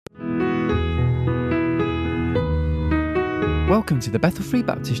Welcome to the Bethel Free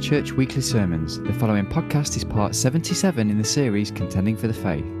Baptist Church Weekly Sermons. The following podcast is part 77 in the series Contending for the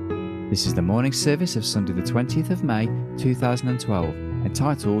Faith. This is the morning service of Sunday the 20th of May 2012,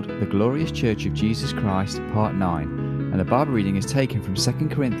 entitled The Glorious Church of Jesus Christ, Part 9, and the Bible reading is taken from 2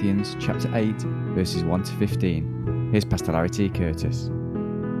 Corinthians chapter 8, verses 1 to 15. Here's Pastor Larry T. Curtis.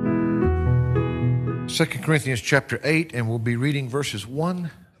 2 Corinthians chapter 8, and we'll be reading verses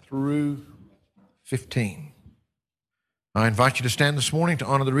 1 through 15. I invite you to stand this morning to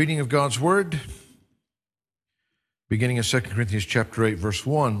honor the reading of God's Word, beginning in 2 Corinthians chapter 8, verse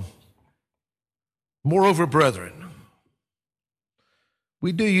 1. Moreover, brethren,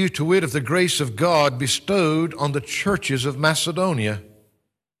 we do you to wit of the grace of God bestowed on the churches of Macedonia,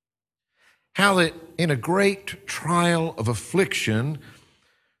 how that in a great trial of affliction,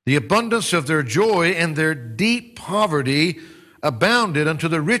 the abundance of their joy and their deep poverty abounded unto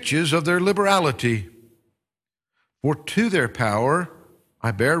the riches of their liberality. For to their power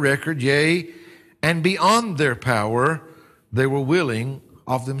I bear record, yea, and beyond their power they were willing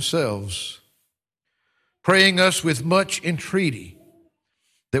of themselves, praying us with much entreaty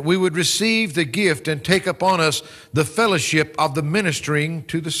that we would receive the gift and take upon us the fellowship of the ministering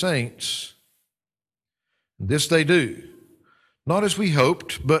to the saints. This they do, not as we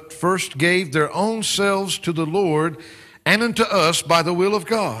hoped, but first gave their own selves to the Lord and unto us by the will of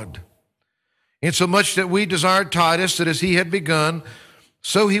God, insomuch that we desired Titus that as he had begun,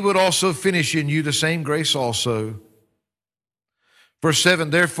 so he would also finish in you the same grace also. Verse 7,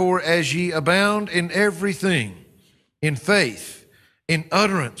 therefore, as ye abound in everything, in faith, in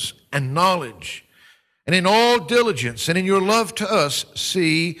utterance and knowledge, and in all diligence, and in your love to us,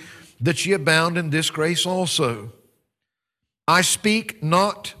 see that ye abound in this grace also. I speak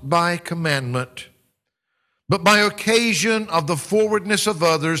not by commandment, but by occasion of the forwardness of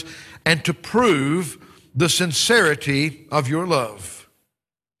others, and to prove the sincerity of your love.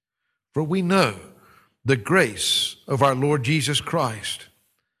 For we know the grace of our Lord Jesus Christ,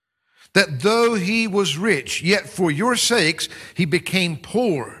 that though he was rich, yet for your sakes he became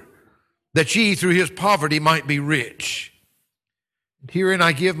poor, that ye through his poverty might be rich. Herein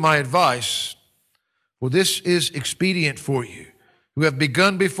I give my advice, for this is expedient for you, who have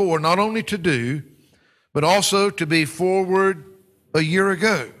begun before not only to do, but also to be forward a year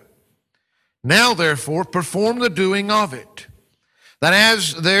ago. Now, therefore, perform the doing of it, that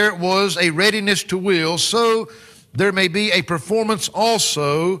as there was a readiness to will, so there may be a performance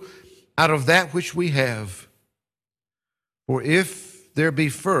also out of that which we have. For if there be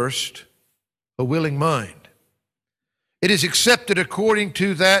first a willing mind, it is accepted according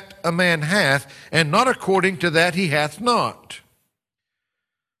to that a man hath, and not according to that he hath not.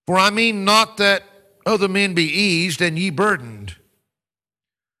 For I mean not that other men be eased and ye burdened,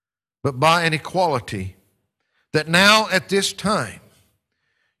 but by an equality, that now at this time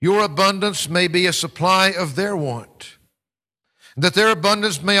your abundance may be a supply of their want, that their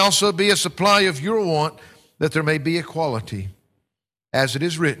abundance may also be a supply of your want, that there may be equality. As it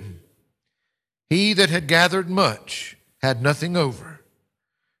is written, he that had gathered much had nothing over,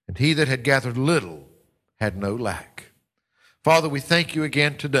 and he that had gathered little had no lack. Father, we thank you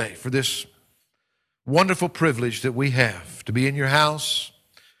again today for this wonderful privilege that we have to be in your house,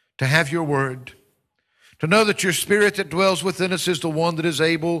 to have your word, to know that your Spirit that dwells within us is the one that is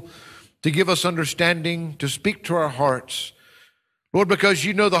able to give us understanding, to speak to our hearts. Lord, because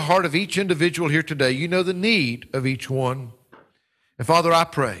you know the heart of each individual here today. You know the need of each one. And Father, I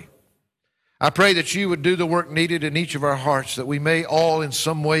pray that you would do the work needed in each of our hearts, that we may all in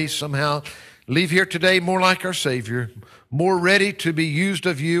some way, somehow, leave here today more like our Savior, more ready to be used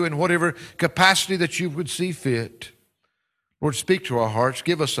of you in whatever capacity that you would see fit. Lord, speak to our hearts.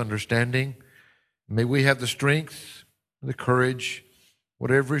 Give us understanding. May we have the strength, the courage,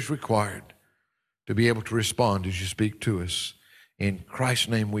 whatever is required to be able to respond as you speak to us. In Christ's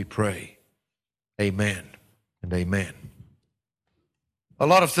name we pray. Amen and amen. A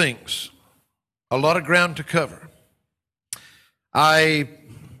lot of things, a lot of ground to cover. I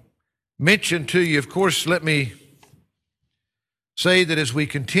mentioned to you, of course, let me say that as we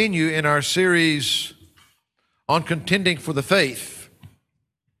continue in our series on contending for the faith,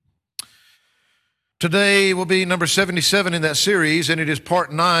 today will be number 77 in that series, and it is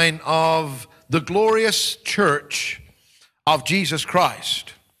part 9 of the glorious church of Jesus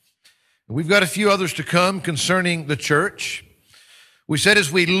Christ. We've got a few others to come concerning the church. We said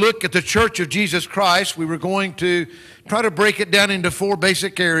as we look at the church of Jesus Christ, we were going to try to break it down into 4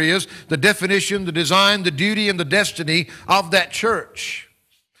 basic areas: the definition, the design, the duty, and the destiny of that church.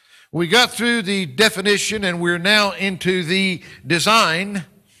 We got through the definition and we're now into the design.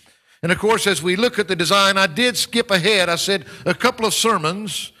 And of course, as we look at the design, I did skip ahead. I said a couple of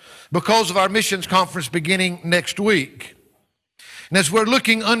sermons because of our missions conference beginning next week. And as we're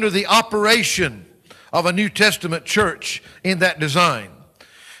looking under the operation of a New Testament church in that design,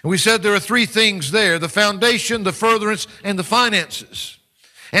 and we said there are three things there: the foundation, the furtherance, and the finances.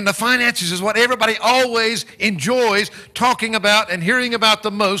 And the finances is what everybody always enjoys talking about and hearing about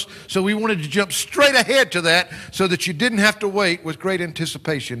the most, so we wanted to jump straight ahead to that so that you didn't have to wait with great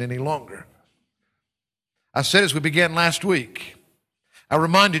anticipation any longer. I said as we began last week, I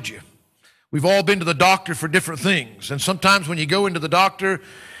reminded you, we've all been to the doctor for different things, and sometimes when you go into the doctor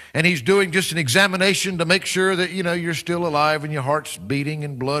and he's doing just an examination to make sure that, you're still alive and your heart's beating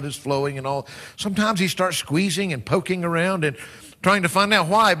and blood is flowing and all, sometimes he starts squeezing and poking around and trying to find out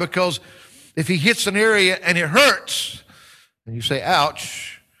why, because if he hits an area and it hurts, and you say,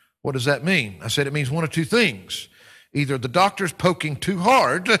 ouch, what does that mean? I said it means one of two things. Either the doctor's poking too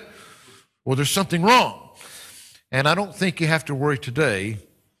hard, or there's something wrong. And I don't think you have to worry today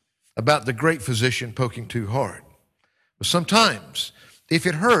about the great physician poking too hard. But sometimes, if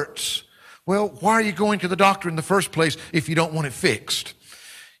it hurts, well, why are you going to the doctor in the first place if you don't want it fixed?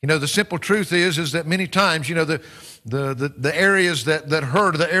 The simple truth is that many times, the areas that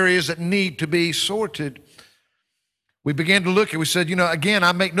hurt, the areas that need to be sorted, we began to look and we said, again,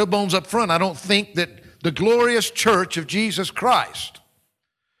 I make no bones up front. I don't think that the glorious church of Jesus Christ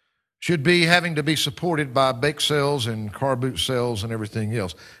should be having to be supported by bake sales and car boot sales and everything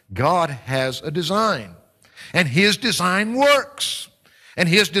else. God has a design, and His design works, and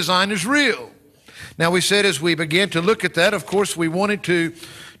His design is real. Now, we said as we began to look at that, of course, we wanted to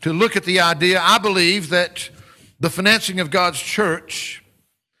look at the idea. I believe that the financing of God's church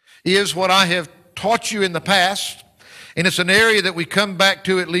is what I have taught you in the past, and it's an area that we come back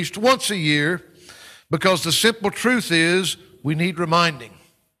to at least once a year, because the simple truth is we need reminding.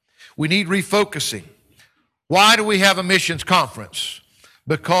 We need refocusing. Why do we have a missions conference?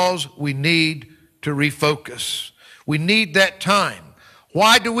 Because we need to refocus. We need that time.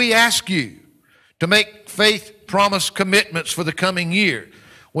 Why do we ask you to make faith promise commitments for the coming year?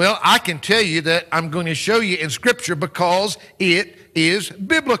 Well, I can tell you that I'm going to show you in Scripture because it is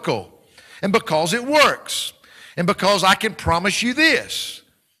biblical, and because it works, and because I can promise you this: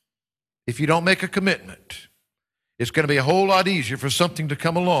 if you don't make a commitment, it's going to be a whole lot easier for something to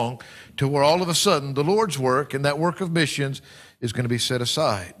come along to where all of a sudden the Lord's work and that work of missions is going to be set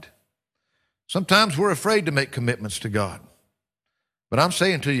aside. Sometimes we're afraid to make commitments to God. But I'm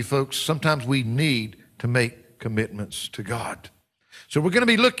saying to you folks, sometimes we need to make commitments to God. So we're going to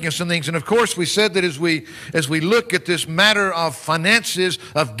be looking at some things. And of course, we said that as we look at this matter of finances,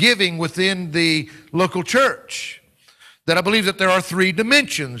 of giving within the local church, that I believe that there are three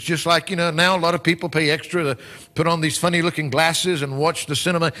dimensions. Just like, now a lot of people pay extra to put on these funny looking glasses and watch the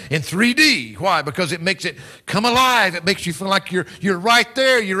cinema in 3D. Why? Because it makes it come alive. It makes you feel like you're right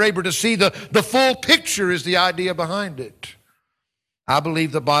there. You're able to see the full picture is the idea behind it. I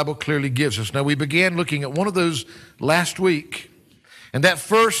believe the Bible clearly gives us. Now, we began looking at one of those last week. And that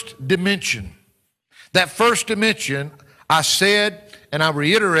first dimension, I said, and I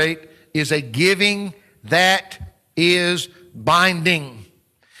reiterate, is a giving that is binding.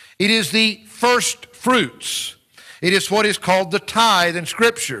 It is the first fruits. It is what is called the tithe in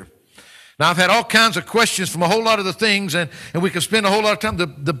Scripture. Now, I've had all kinds of questions from a whole lot of the things, and we can spend a whole lot of time.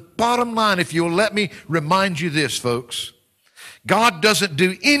 The bottom line, if you'll let me remind you this, folks, God doesn't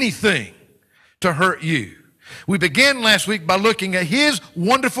do anything to hurt you. We began last week by looking at His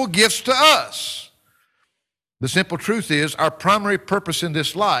wonderful gifts to us. The simple truth is our primary purpose in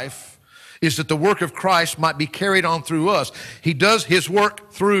this life is that the work of Christ might be carried on through us. He does His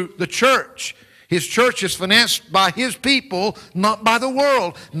work through the church. His church is financed by His people, not by the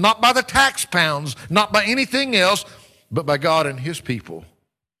world, not by the tax pounds, not by anything else, but by God and His people.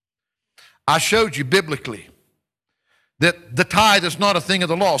 I showed you biblically that the tithe is not a thing of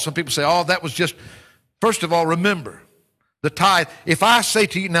the law. Some people say, oh, that was just... First of all, remember, the tithe, if I say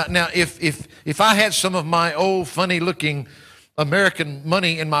to you, now if I had some of my old funny-looking American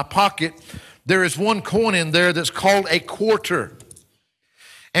money in my pocket, there is one coin in there that's called a quarter.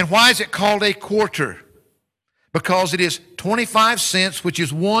 And why is it called a quarter? Because it is 25 cents, which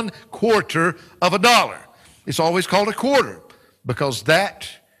is 1/4 of a dollar. It's always called a quarter because that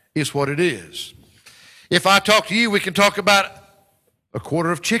is what it is. If I talk to you, we can talk about a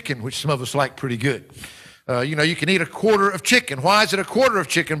quarter of chicken, which some of us like pretty good. You can eat a quarter of chicken. Why is it a quarter of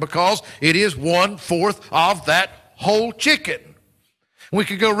chicken? Because it is 1/4 of that whole chicken. We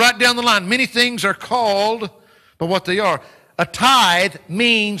could go right down the line. Many things are called by what they are. A tithe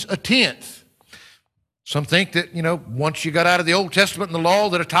means a tenth. Some think that, once you got out of the Old Testament and the law,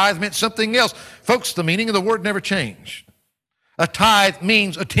 that a tithe meant something else. Folks, the meaning of the word never changed. A tithe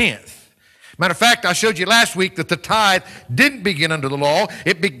means a tenth. Matter of fact, I showed you last week that the tithe didn't begin under the law.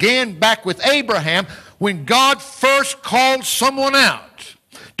 It began back with Abraham when God first called someone out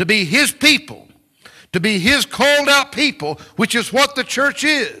to be his people, to be his called out people, which is what the church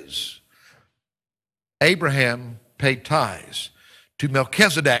is. Abraham paid tithes to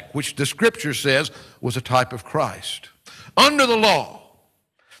Melchizedek, which the scripture says was a type of Christ. Under the law,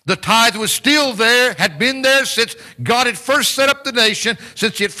 the tithe was still there, had been there since God had first set up the nation,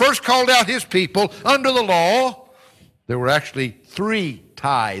 since he had first called out his people. Under the law, there were actually 3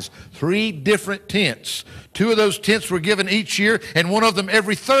 tithes, 3 different tenths. 2 of those tenths were given each year, and 1 of them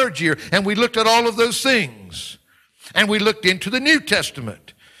every 3rd year. And we looked at all of those things. And we looked into the New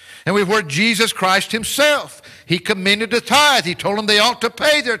Testament. And we've heard Jesus Christ himself. He commended the tithe. He told them they ought to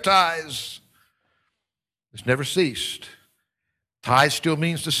pay their tithes. It's never ceased. Tithe still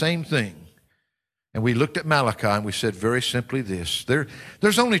means the same thing. And we looked at Malachi and we said very simply this.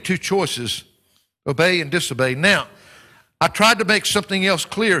 There's only 2 choices, obey and disobey. Now, I tried to make something else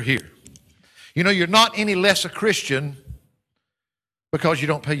clear here. You're not any less a Christian because you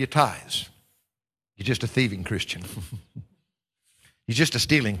don't pay your tithes. You're just a thieving Christian. You're just a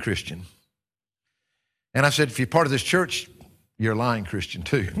stealing Christian. And I said, if you're part of this church, you're a lying Christian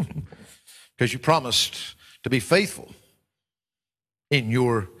too. Because you promised to be faithful in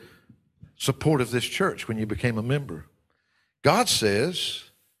your support of this church when you became a member. God says,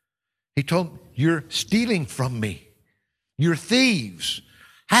 he told, you're stealing from me. You're thieves.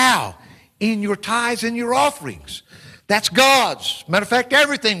 How? In your tithes and your offerings. That's God's. Matter of fact,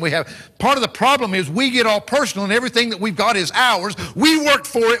 everything we have. Part of the problem is we get all personal and everything that we've got is ours. We worked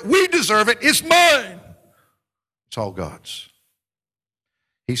for it. We deserve it. It's mine. It's all God's.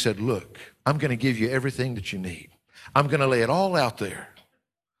 He said, look, I'm going to give you everything that you need. I'm going to lay it all out there.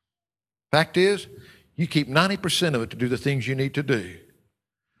 Fact is, you keep 90% of it to do the things you need to do.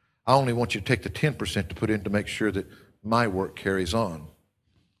 I only want you to take the 10% to put in to make sure that my work carries on.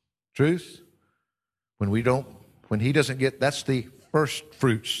 Truth? When he doesn't get, that's the first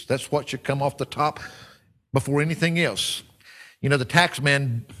fruits. That's what should come off the top before anything else. The tax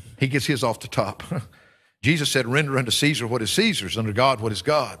man, he gets his off the top. Jesus said, render unto Caesar what is Caesar's, unto God what is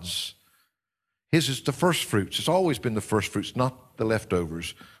God's. His is the first fruits. It's always been the first fruits, not the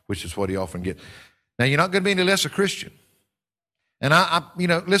leftovers, which is what he often gets. Now, you're not going to be any less a Christian. And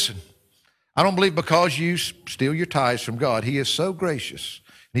listen, I don't believe because you steal your tithes from God, he is so gracious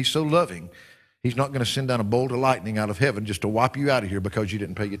and he's so loving, he's not going to send down a bolt of lightning out of heaven just to wipe you out of here because you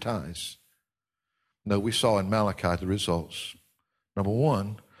didn't pay your tithes. No, we saw in Malachi the results. Number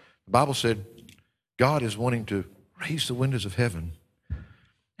 1, the Bible said God is wanting to raise the windows of heaven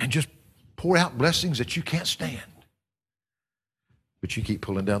and just pour out blessings that you can't stand. But you keep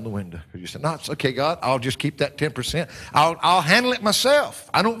pulling down the window. You say, no, it's okay, God. I'll just keep that 10%. I'll handle it myself.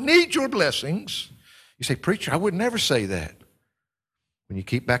 I don't need your blessings. You say, preacher, I would never say that. When you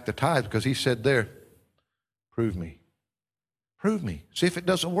keep back the tithe, because he said there, prove me. Prove me. See if it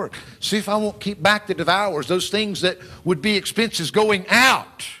doesn't work. See if I won't keep back the devours, those things that would be expenses going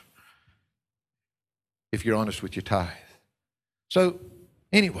out, if you're honest with your tithe. So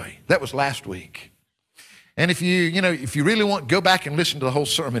anyway, that was last week. And if you really want, go back and listen to the whole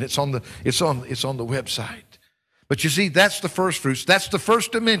sermon. It's on the website. But you see, that's the first fruits. That's the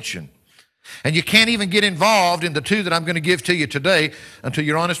first dimension. And you can't even get involved in the 2 that I'm going to give to you today until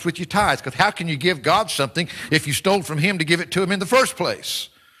you're honest with your tithes. Because how can you give God something if you stole from him to give it to him in the first place?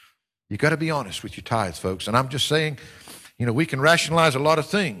 You've got to be honest with your tithes, folks. And I'm just saying, we can rationalize a lot of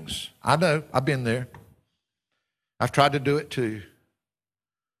things. I know. I've been there. I've tried to do it too.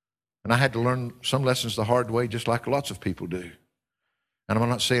 And I had to learn some lessons the hard way, just like lots of people do. And I'm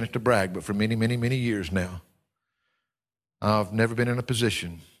not saying it to brag, but for many, many, many years now, I've never been in a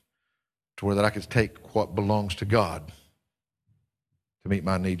position to where that I could take what belongs to God to meet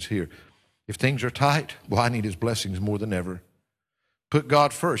my needs here. If things are tight, well, I need his blessings more than ever. Put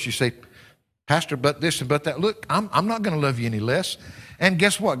God first. You say, Pastor, but this and but that. Look, I'm not going to love you any less. And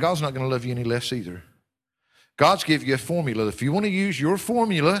guess what? God's not going to love you any less either. God's give you a formula. If you want to use your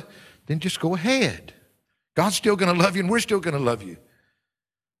formula, then just go ahead. God's still going to love you and we're still going to love you.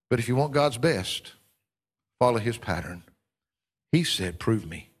 But if you want God's best, follow his pattern. He said, prove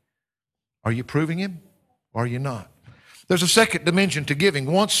me. Are you proving him or are you not? There's a second dimension to giving.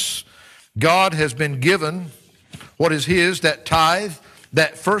 Once God has been given what is his, that tithe,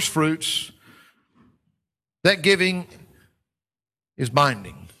 that first fruits, that giving is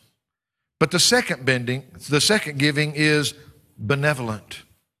binding. But the second giving is benevolent.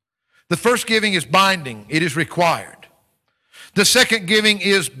 The first giving is binding. It is required. The second giving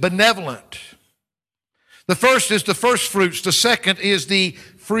is benevolent. The first is the first fruits. The second is the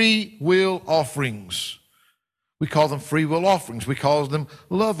free will offerings. We call them free will offerings. We call them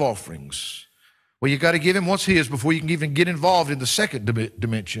love offerings. Well, you got to give him what's his before you can even get involved in the second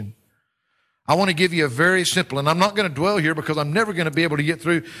dimension. I want to give you a very simple, and I'm not going to dwell here because I'm never going to be able to get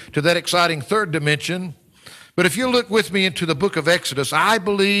through to that exciting third dimension. But if you look with me into the book of Exodus, I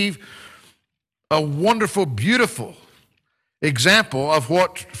believe a wonderful, beautiful example of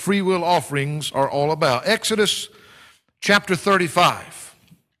what free will offerings are all about. Exodus chapter 35.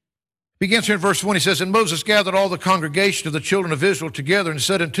 Begins here in verse 1. He says, And Moses gathered all the congregation of the children of Israel together and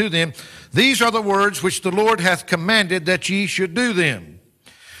said unto them, These are the words which the Lord hath commanded that ye should do them.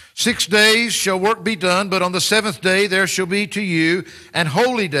 6 days shall work be done, but on the seventh day there shall be to you an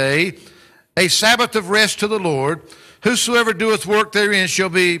holy day, a Sabbath of rest to the Lord. Whosoever doeth work therein shall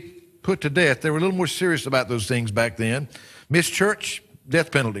be put to death. They were a little more serious about those things back then. Miss church,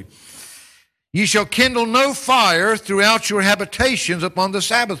 death penalty. Ye shall kindle no fire throughout your habitations upon the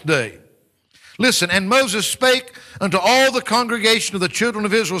Sabbath day. Listen, and Moses spake unto all the congregation of the children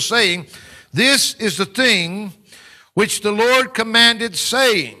of Israel, saying, This is the thing which the Lord commanded,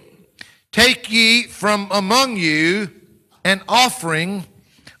 saying, Take ye from among you an offering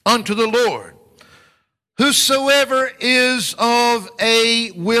unto the Lord. Whosoever is of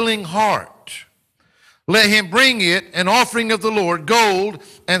a willing heart, let him bring it an offering of the Lord, gold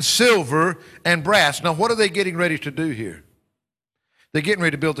and silver and brass. Now, what are they getting ready to do here? They're getting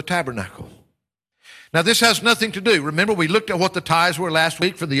ready to build the tabernacle. Now, this has nothing to do. Remember, we looked at what the tithes were last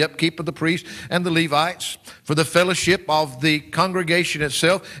week for the upkeep of the priests and the Levites, for the fellowship of the congregation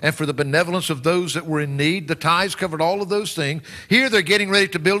itself, and for the benevolence of those that were in need. The tithes covered all of those things. Here, they're getting ready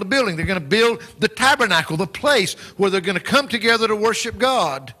to build a building. They're going to build the tabernacle, the place where they're going to come together to worship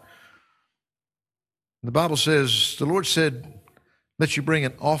God. The Bible says, the Lord said, Let you bring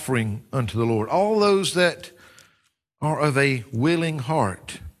an offering unto the Lord. All those that are of a willing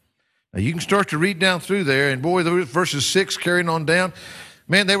heart. Now, you can start to read down through there, and boy, the verses 6 carrying on down,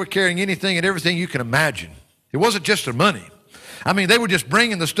 man, they were carrying anything and everything you can imagine. It wasn't just their money. I mean, they were just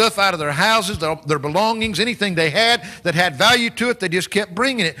bringing the stuff out of their houses, their belongings, anything they had that had value to it, they just kept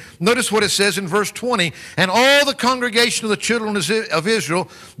bringing it. Notice what it says in verse 20, And all the congregation of the children of Israel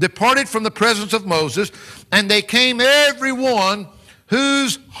departed from the presence of Moses, and they came every one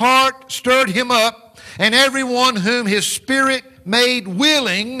whose heart stirred him up, and every one whom his spirit made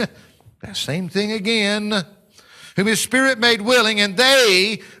willing. That same thing again. Whom his spirit made willing, and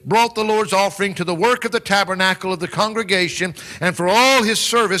they brought the Lord's offering to the work of the tabernacle of the congregation, and for all his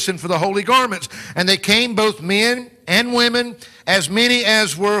service, and for the holy garments. And they came, both men and women, as many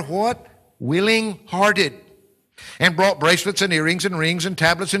as were what? Willing-hearted. And brought bracelets and earrings and rings and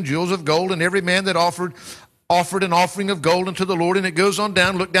tablets and jewels of gold, and every man that offered an offering of gold unto the Lord. And it goes on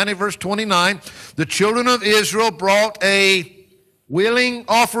down. Look down at verse 29. The children of Israel brought a willing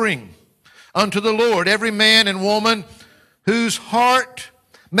offering unto the Lord, every man and woman whose heart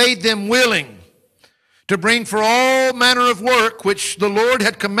made them willing to bring for all manner of work which the Lord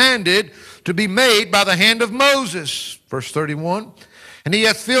had commanded to be made by the hand of Moses. Verse 31, And he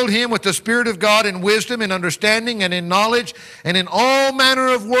hath filled him with the Spirit of God in wisdom and understanding and in knowledge and in all manner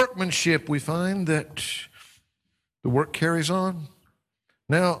of workmanship. We find that the work carries on.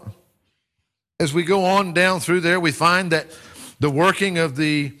 Now, as we go on down through there, we find that the working of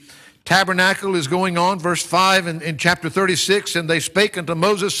the tabernacle is going on. Verse 5 in chapter 36, And they spake unto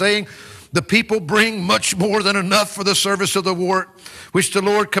Moses, saying, The people bring much more than enough for the service of the work which the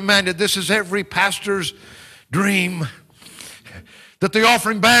Lord commanded. This is every pastor's dream, that the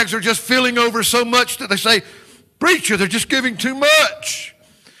offering bags are just filling over so much that they say, Preacher, they're just giving too much.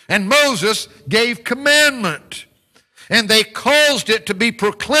 And Moses gave commandment, and they caused it to be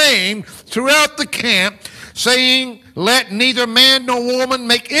proclaimed throughout the camp, saying, Let neither man nor woman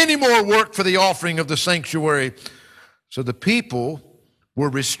make any more work for the offering of the sanctuary. So the people were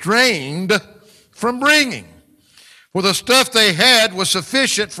restrained from bringing, for the stuff they had was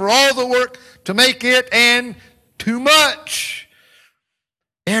sufficient for all the work to make it, and too much.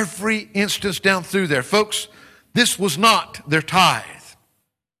 Every instance down through there, folks, this was not their tithe.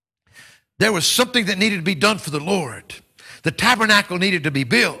 There was something that needed to be done for the Lord. The tabernacle needed to be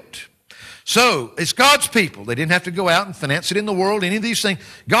built. So it's God's people. They didn't have to go out and finance it in the world, any of these things.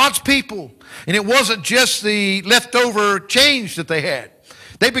 God's people. And it wasn't just the leftover change that they had.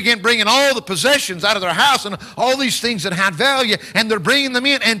 They began bringing all the possessions out of their house and all these things that had value, and they're bringing them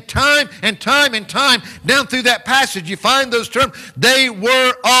in. And time and time and time down through that passage, you find those terms. They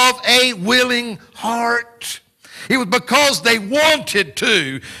were of a willing heart. It was because they wanted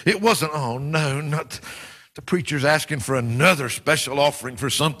to. It wasn't, oh no, not the preacher's asking for another special offering for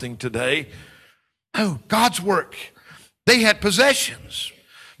something today. No, God's work. They had possessions,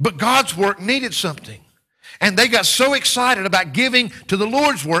 but God's work needed something. And they got so excited about giving to the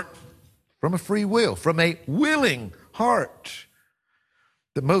Lord's work from a free will, from a willing heart,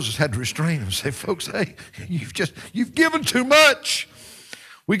 that Moses had to restrain them and say, folks, hey, you've given too much.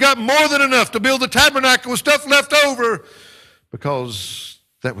 We got more than enough to build the tabernacle with stuff left over, because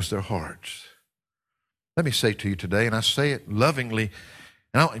that was their hearts. Let me say to you today, and I say it lovingly,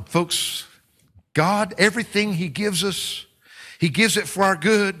 folks, God, everything He gives us, He gives it for our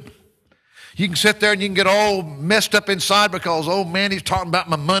good. You can sit there and you can get all messed up inside because, oh man, he's talking about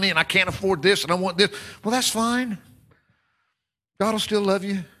my money and I can't afford this and I want this. Well, that's fine. God will still love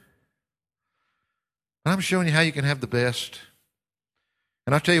you. I'm showing you how you can have the best.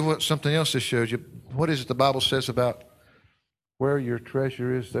 And I'll tell you what, something else this shows you. What is it the Bible says about where your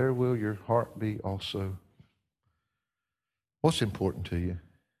treasure is, there will your heart be also. What's important to you?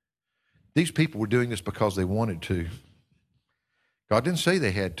 These people were doing this because they wanted to. God didn't say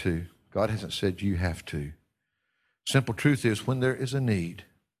they had to. God hasn't said you have to. Simple truth is, when there is a need,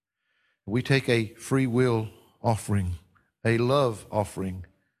 we take a free will offering, a love offering.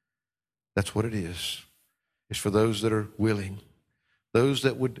 That's what it is. It's for those that are willing, those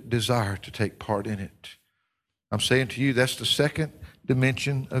that would desire to take part in it. I'm saying to you, that's the second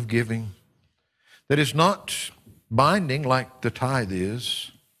dimension of giving. That is not binding like the tithe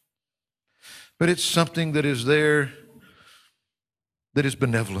is, but it's something that is there, that is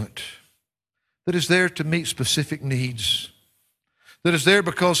benevolent, that is there to meet specific needs, that is there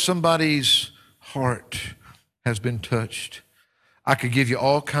because somebody's heart has been touched. I could give you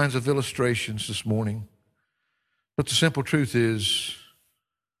all kinds of illustrations this morning, but the simple truth is,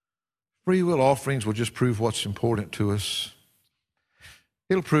 free will offerings will just prove what's important to us.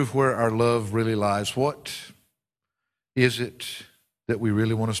 It'll prove where our love really lies. What is it that we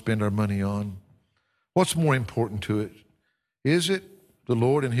really want to spend our money on? What's more important to it? Is it the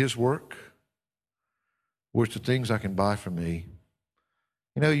Lord and His work? Or it's the things I can buy for me?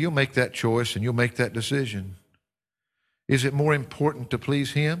 You know, you'll make that choice and you'll make that decision. Is it more important to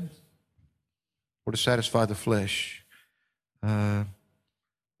please Him or to satisfy the flesh?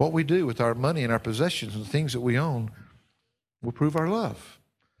 What we do with our money and our possessions and the things that we own will prove our love,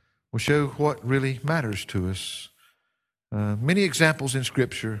 will show what really matters to us. Many examples in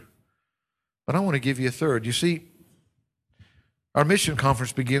Scripture, but I want to give you a third. You see, our mission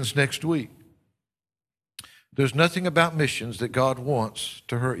conference begins next week. There's nothing about missions that God wants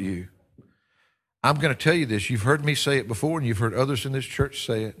to hurt you. I'm going to tell you this. You've heard me say it before, and you've heard others in this church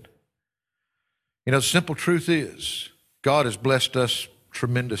say it. You know, the simple truth is, God has blessed us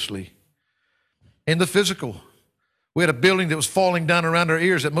tremendously. In the physical, we had a building that was falling down around our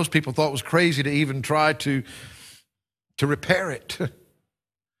ears that most people thought was crazy to even try to repair it.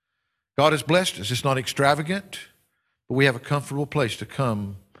 God has blessed us. It's not extravagant, but we have a comfortable place to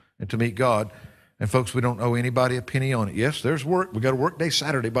come and to meet God. And folks, we don't owe anybody a penny on it. Yes, there's work. We got a work day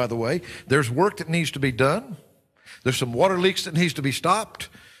Saturday, by the way. There's work that needs to be done. There's some water leaks that needs to be stopped.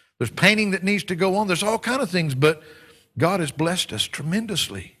 There's painting that needs to go on. There's all kind of things, but God has blessed us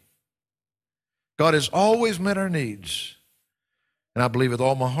tremendously. God has always met our needs. And I believe with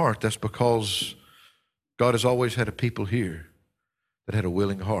all my heart that's because God has always had a people here that had a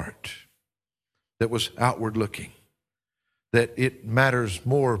willing heart, that was outward looking, that it matters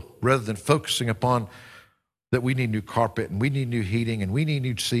more rather than focusing upon that we need new carpet and we need new heating and we need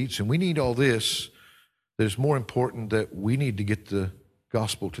new seats and we need all this, that it's more important that we need to get the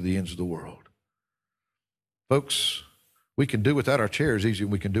gospel to the ends of the world. Folks, we can do without our chairs easier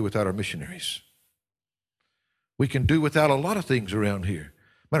than we can do without our missionaries. We can do without a lot of things around here.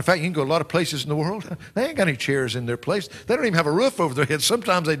 Matter of fact, you can go a lot of places in the world, they ain't got any chairs in their place. They don't even have a roof over their heads.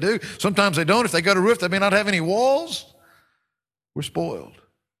 Sometimes they do, sometimes they don't. If they got a roof, they may not have any walls. We're spoiled.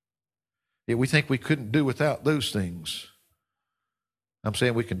 Yet we think we couldn't do without those things. I'm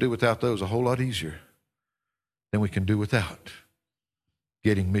saying we can do without those a whole lot easier than we can do without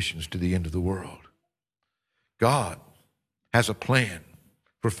getting missions to the end of the world. God has a plan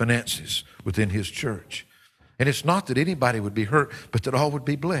for finances within His church. And it's not that anybody would be hurt, but that all would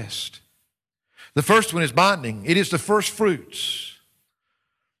be blessed. The first one is binding. It is the first fruits.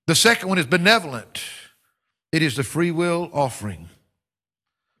 The second one is benevolent. It is the free will offering.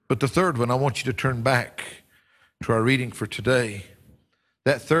 But the third one, I want you to turn back to our reading for today.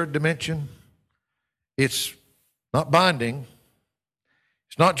 That third dimension, it's not binding.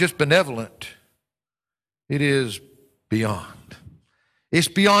 It's not just benevolent. It is beyond. It's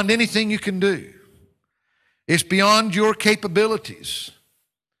beyond anything you can do. It's beyond your capabilities.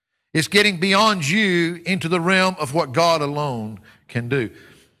 It's getting beyond you into the realm of what God alone can do.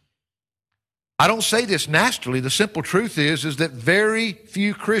 I don't say this nastily. The simple truth is that very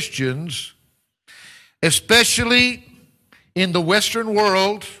few Christians, especially in the Western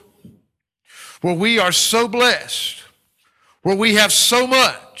world, where we are so blessed, where we have so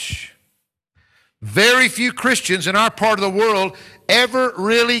much, very few Christians in our part of the world ever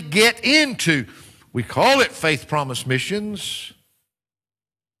really get into, we call it faith promise missions.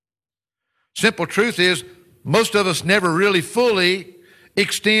 Simple truth is, most of us never really fully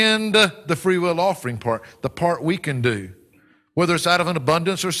extend the free will offering part, the part we can do. Whether it's out of an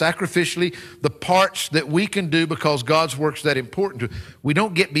abundance or sacrificially, the parts that we can do because God's work's that important to us. We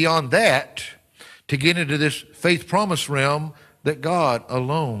don't get beyond that to get into this faith promise realm that God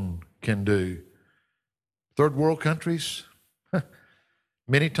alone can do. Third world countries,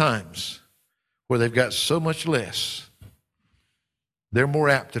 many times where they've got so much less, they're more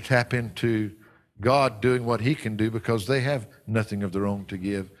apt to tap into God doing what He can do because they have nothing of their own to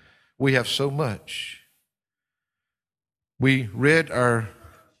give. We have so much. We read our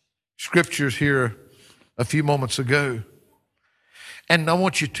scriptures here a few moments ago. And I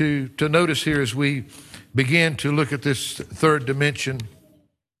want you to notice here as we begin to look at this third dimension.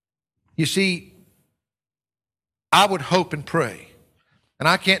 You see, I would hope and pray, and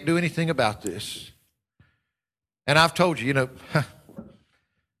I can't do anything about this. And I've told you,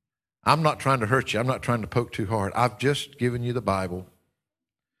 I'm not trying to hurt you. I'm not trying to poke too hard. I've just given you the Bible.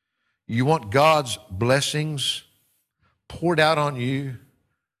 You want God's blessings poured out on you.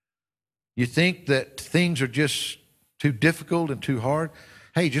 You think that things are just too difficult and too hard.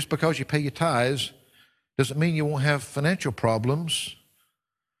 Hey, just because you pay your tithes doesn't mean you won't have financial problems.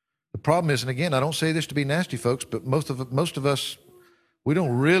 The problem is, and again, I don't say this to be nasty, folks, but most of us, we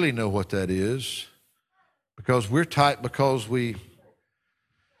don't really know what that is because we're tight because we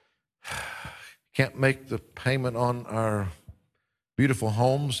can't make the payment on our beautiful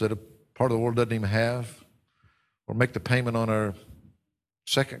homes that a part of the world doesn't even have, or make the payment on our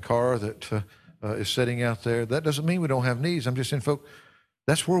second car that is sitting out there. That doesn't mean we don't have needs. I'm just saying, folks,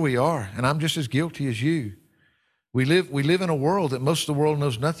 that's where we are, and I'm just as guilty as you. We live in a world that most of the world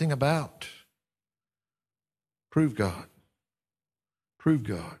knows nothing about. Prove God. Prove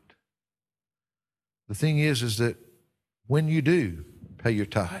God. The thing is that when you do pay your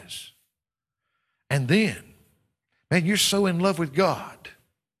tithes, and then, man, you're so in love with God,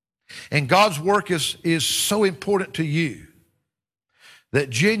 and God's work is so important to you that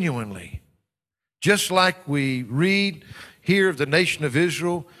genuinely, just like we read here of the nation of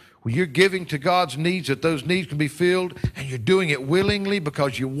Israel, when you're giving to God's needs, that those needs can be filled, and you're doing it willingly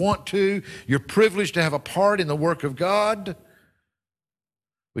because you want to, you're privileged to have a part in the work of God.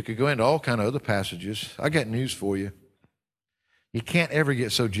 We could go into all kind of other passages. I got news for you. You can't ever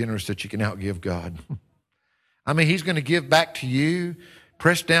get so generous that you can outgive God. I mean, He's going to give back to you,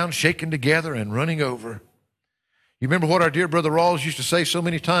 pressed down, shaken together, and running over. You remember what our dear brother Rawls used to say so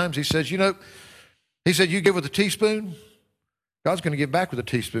many times? He says, he said, you give with a teaspoon, God's going to give back with a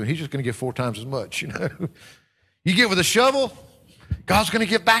teaspoon. He's just going to give 4 times as much, You give with a shovel, God's going to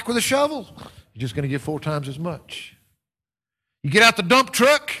give back with a shovel. He's just going to give 4 times as much. You get out the dump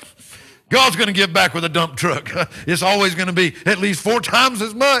truck, God's going to give back with a dump truck. It's always going to be at least 4 times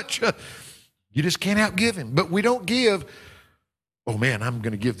as much. You just can't outgive Him. But we don't give, oh man, I'm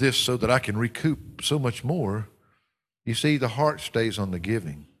going to give this so that I can recoup so much more. You see, the heart stays on the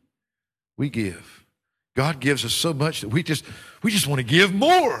giving. We give. God gives us so much that we just want to give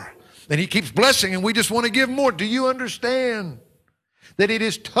more. And He keeps blessing and we just want to give more. Do you understand that it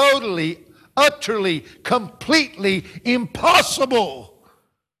is totally, utterly, completely impossible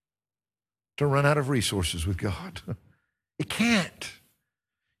to run out of resources with God? It can't.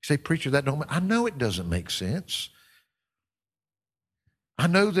 You say, preacher, that don't make, I know it doesn't make sense. I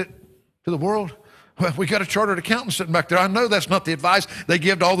know that to the world, well, we got a chartered accountant sitting back there. I know that's not the advice they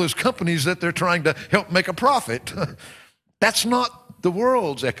give to all those companies that they're trying to help make a profit. That's not the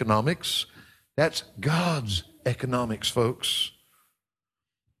world's economics. That's God's economics, folks.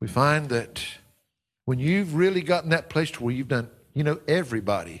 We find that when you've really gotten that place to where you've done,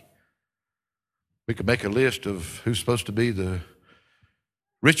 everybody. We could make a list of who's supposed to be the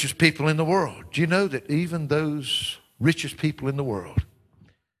richest people in the world. Do you know that even those richest people in the world,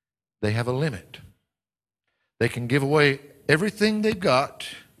 they have a limit? They can give away everything they've got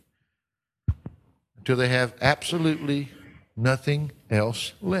until they have absolutely nothing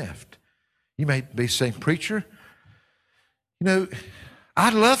else left. You may be saying, preacher,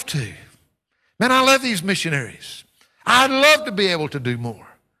 I'd love to. Man, I love these missionaries. I'd love to be able to do more.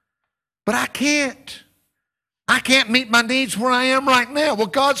 But I can't. I can't meet my needs where I am right now. Well,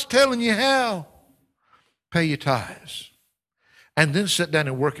 God's telling you how. Pay your tithes. And then sit down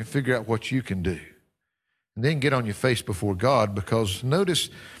and work and figure out what you can do. And then get on your face before God, because notice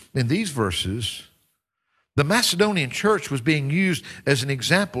in these verses, the Macedonian church was being used as an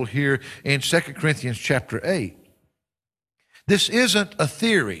example here in 2 Corinthians chapter 8. This isn't a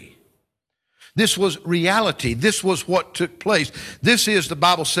theory. This was reality. This was what took place. This is, the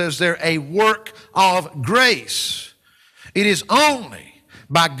Bible says there, a work of grace. It is only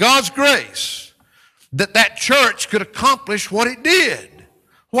by God's grace that that church could accomplish what it did.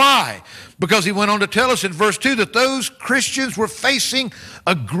 Why? Because he went on to tell us in verse 2 that those Christians were facing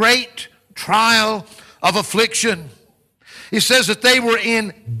a great trial of affliction. He says that they were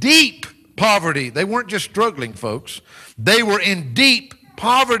in deep poverty. They weren't just struggling, folks. They were in deep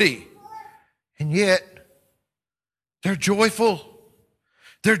poverty. And yet, they're joyful.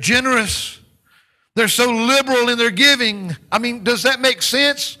 They're generous. They're so liberal in their giving. I mean, does that make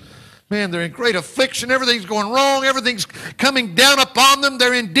sense? Man, they're in great affliction. Everything's going wrong. Everything's coming down upon them.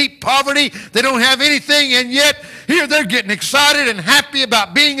 They're in deep poverty. They don't have anything. And yet, here they're getting excited and happy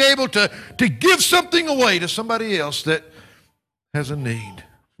about being able to give something away to somebody else that has a need.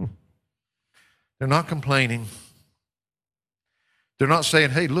 They're not complaining. They're not saying,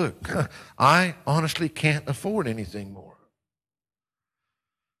 hey, look, I honestly can't afford anything more.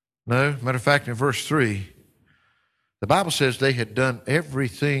 No, matter of fact, in verse 3, the Bible says they had done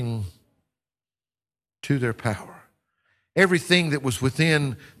everything to their power. Everything that was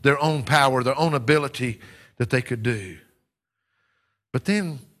within their own power, their own ability that they could do. But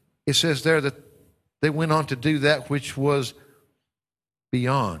then it says there that they went on to do that which was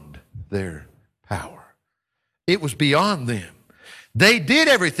beyond their power. It was beyond them. They did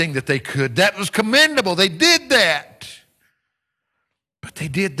everything that they could. That was commendable. They did that. But they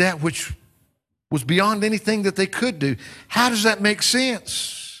did that which was beyond anything that they could do. How does that make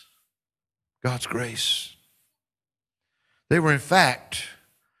sense? God's grace. They were, in fact,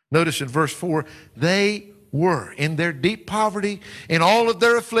 notice in verse 4, they were in their deep poverty, in all of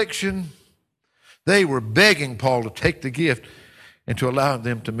their affliction, they were begging Paul to take the gift and to allow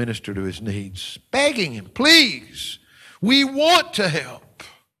them to minister to his needs. Begging him, please, we want to help.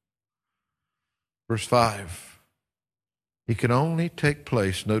 Verse 5, it can only take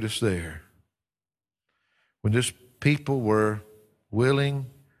place, notice there, when this people were willing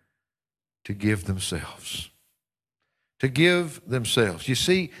to give themselves. To give themselves. You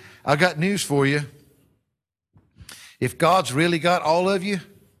see, I got news for you. If God's really got all of you,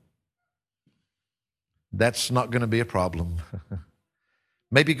 that's not going to be a problem.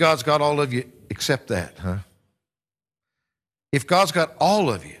 Maybe God's got all of you except that, huh? If God's got all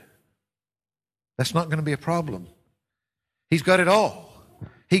of you, that's not going to be a problem. He's got it all.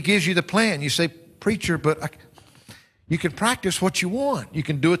 He gives you the plan. You say, preacher, but you can practice what you want. You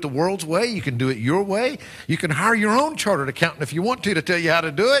can do it the world's way. You can do it your way. You can hire your own chartered accountant if you want to tell you how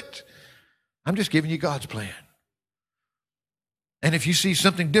to do it. I'm just giving you God's plan. And if you see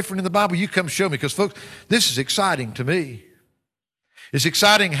something different in the Bible, you come show me. Because, folks, this is exciting to me. It's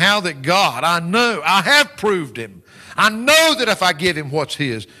exciting how that God, I know, I have proved him. I know that if I give him what's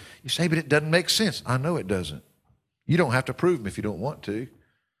his. You say, but it doesn't make sense. I know it doesn't. You don't have to prove him if you don't want to.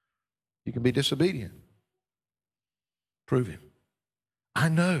 You can be disobedient. Prove him. I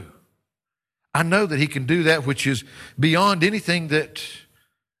know. I know that he can do that which is beyond anything that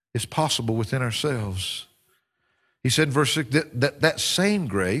is possible within ourselves. He said in verse 6 that same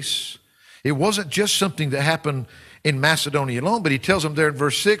grace, it wasn't just something that happened in Macedonia alone, but he tells them there in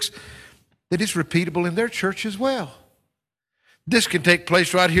verse 6 that it's repeatable in their church as well. This can take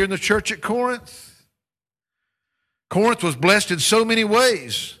place right here in the church at Corinth. Corinth was blessed in so many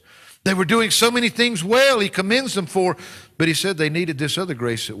ways. They were doing so many things well. He commends them for, but he said they needed this other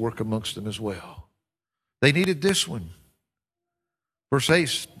grace at work amongst them as well. They needed this one. Verse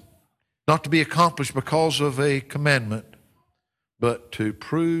 8, not to be accomplished because of a commandment, but to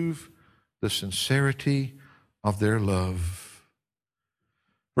prove the sincerity of their love.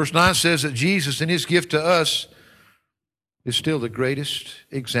 Verse 9 says that Jesus in his gift to us is still the greatest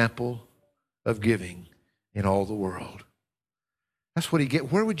example of giving in all the world. That's what he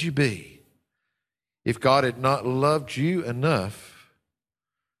get. Where would you be if God had not loved you enough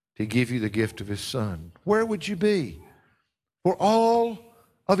to give you the gift of his Son? Where would you be? For all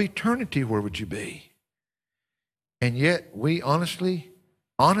of eternity, where would you be? And yet we honestly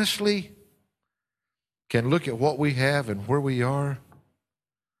can look at what we have and where we are and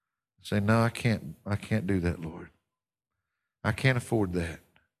say, no, I can't do that, Lord. I can't afford that.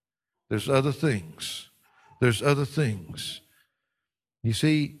 There's other things. There's other things. You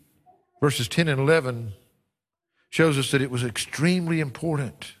see, verses 10 and 11 shows us that it was extremely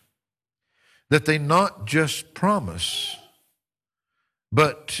important that they not just promise,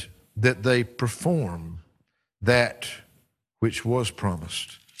 but that they perform that which was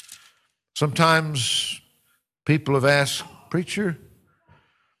promised. Sometimes people have asked, "Preacher,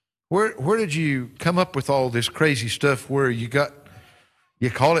 where did you come up with all this crazy stuff where you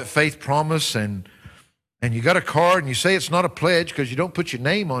call it faith promise and you got a card and you say it's not a pledge because you don't put your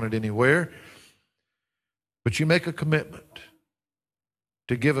name on it anywhere, but you make a commitment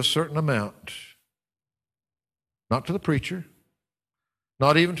to give a certain amount, not to the preacher,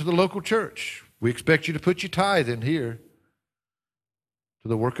 not even to the local church. We expect you to put your tithe in here to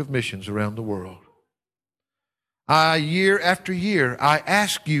the work of missions around the world." Year after year, I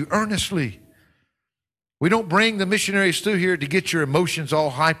ask you earnestly. We don't bring the missionaries through here to get your emotions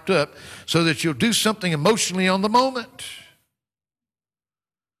all hyped up so that you'll do something emotionally on the moment.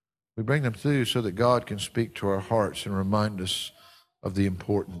 We bring them through so that God can speak to our hearts and remind us of the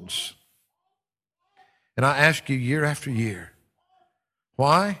importance. And I ask you year after year,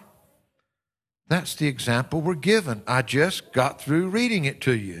 why? That's the example we're given. I just got through reading it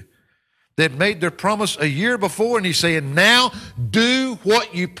to you. They'd made their promise a year before, and he's saying, now do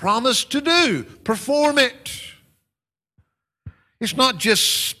what you promised to do. Perform it. It's not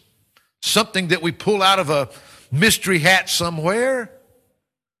just something that we pull out of a mystery hat somewhere.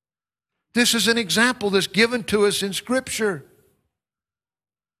 This is an example that's given to us in Scripture.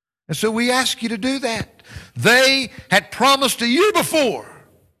 And so we ask you to do that. They had promised a year before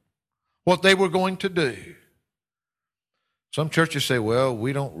what they were going to do. Some churches say, well,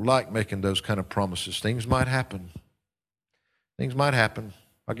 we don't like making those kind of promises. Things might happen. Things might happen.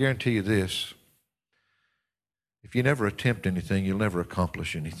 I guarantee you this. If you never attempt anything, you'll never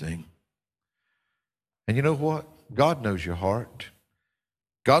accomplish anything. And you know what? God knows your heart.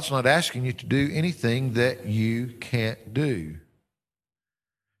 God's not asking you to do anything that you can't do.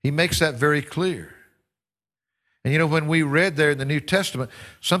 He makes that very clear. And you know, when we read there in the New Testament,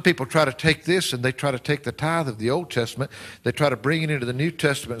 some people try to take this and they try to take the tithe of the Old Testament. They try to bring it into the New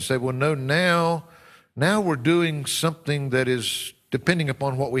Testament and say, well, no, now we're doing something that is depending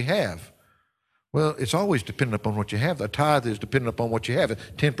upon what we have. Well, it's always dependent upon what you have. The tithe is dependent upon what you have,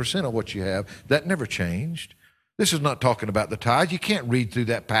 10% of what you have. That never changed. This is not talking about the tithe. You can't read through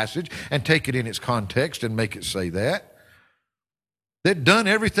that passage and take it in its context and make it say that. They'd done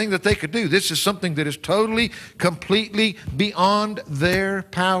everything that they could do. This is something that is totally, completely beyond their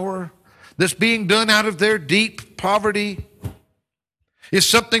power. That's being done out of their deep poverty. It's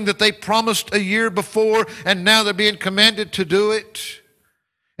something that they promised a year before, and now they're being commanded to do it.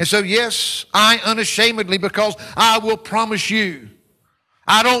 And so, yes, I unashamedly, because I will promise you,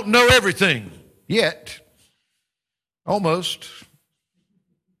 I don't know everything yet. Almost.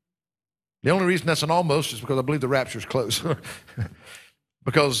 The only reason that's an almost is because I believe the rapture's close.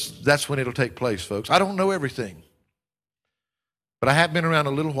 Because that's when it'll take place, folks. I don't know everything. But I have been around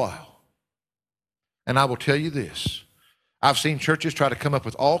a little while. And I will tell you this. I've seen churches try to come up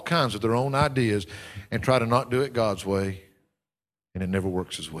with all kinds of their own ideas and try to not do it God's way. And it never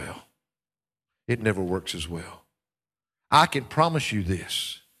works as well. It never works as well. I can promise you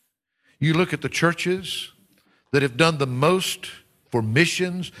this. You look at the churches that have done the most for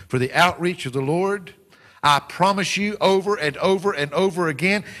missions, for the outreach of the Lord, I promise you over and over and over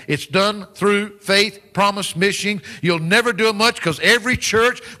again, it's done through faith, promise, mission. You'll never do it much because every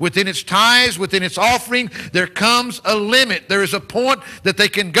church, within its tithes, within its offering, there comes a limit. There is a point that they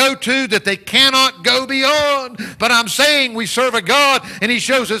can go to that they cannot go beyond. But I'm saying we serve a God, and He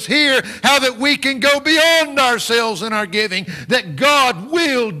shows us here how that we can go beyond ourselves in our giving, that God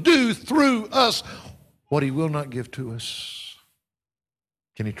will do through us what He will not give to us.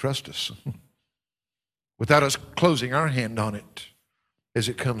 Can He trust us? Without us closing our hand on it as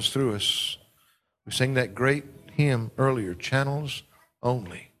it comes through us. We sang that great hymn earlier, Channels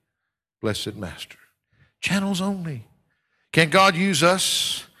Only, Blessed Master. Channels only. Can God use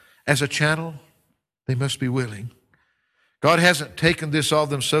us as a channel? They must be willing. God hasn't taken this of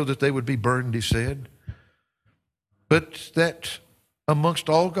them so that they would be burdened, He said, but that amongst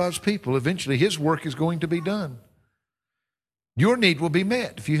all God's people, eventually His work is going to be done. Your need will be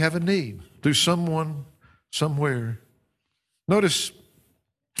met if you have a need through someone, somewhere. Notice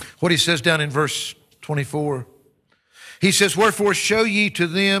what He says down in verse 24. He says, wherefore show ye to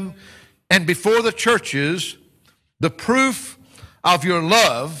them and before the churches the proof of your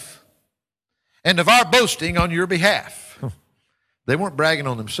love and of our boasting on your behalf. They weren't bragging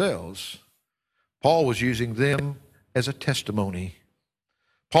on themselves. Paul was using them as a testimony.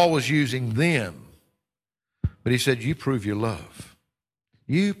 Paul was using them. But he said, you prove your love.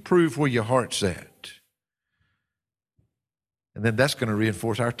 You prove where your heart's at. And then that's going to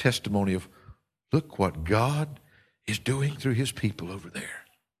reinforce our testimony of, look what God is doing through his people over there.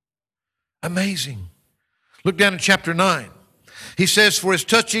 Amazing. Look down in chapter 9. He says, for as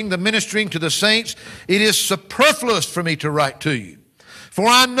touching the ministering to the saints, it is superfluous for me to write to you. For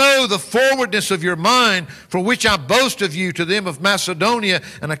I know the forwardness of your mind, for which I boast of you to them of Macedonia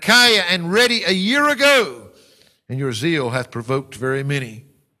and Achaia, and ready a year ago, and your zeal hath provoked very many.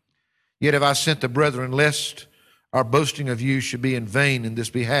 Yet have I sent the brethren, lest our boasting of you should be in vain in this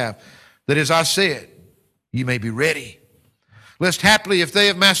behalf, that as I said, you may be ready. Lest haply if they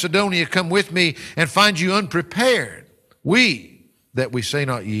of Macedonia come with me and find you unprepared, we, that we say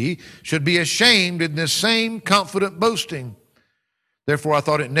not ye, should be ashamed in this same confident boasting. Therefore I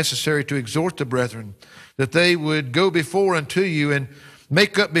thought it necessary to exhort the brethren, that they would go before unto you and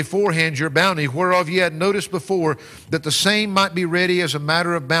make up beforehand your bounty, whereof ye had noticed before, that the same might be ready as a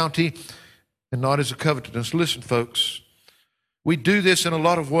matter of bounty and not as a covetousness. Listen, folks, we do this in a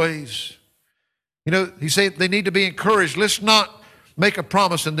lot of ways. You know, he said they need to be encouraged. Let's not make a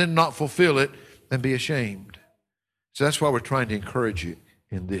promise and then not fulfill it and be ashamed. So that's why we're trying to encourage you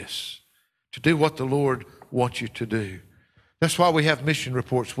in this, to do what the Lord wants you to do. That's why we have mission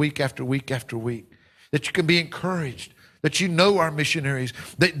reports week after week after week, that you can be encouraged, that you know our missionaries,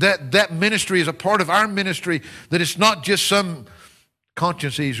 that ministry is a part of our ministry, that it's not just some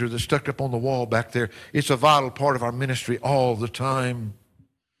conscience easer that's stuck up on the wall back there. It's a vital part of our ministry all the time.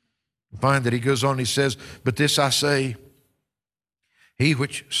 Find that he goes on, he says, but this I say, he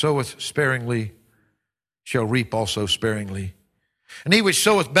which soweth sparingly shall reap also sparingly, and he which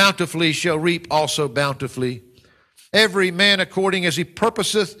soweth bountifully shall reap also bountifully. Every man according as he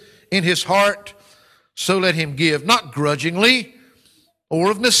purposeth in his heart, so let him give, not grudgingly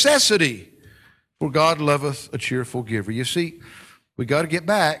or of necessity, for God loveth a cheerful giver. You see, we got to get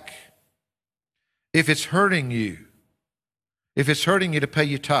back. If it's hurting you, to pay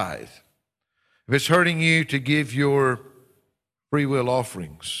your tithe, if it's hurting you to give your free will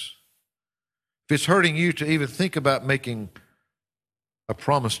offerings, if it's hurting you to even think about making a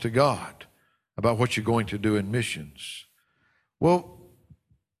promise to God about what you're going to do in missions, well,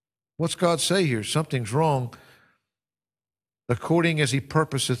 what's God say here? Something's wrong. According as he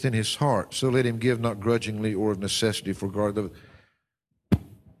purposeth in his heart, so let him give, not grudgingly or of necessity, for God loveth.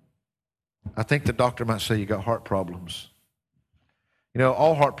 I think the doctor might say you got heart problems. You know,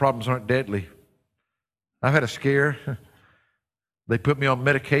 all heart problems aren't deadly. I've had a scare. They put me on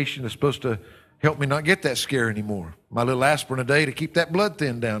medication that's supposed to help me not get that scare anymore. My little aspirin a day to keep that blood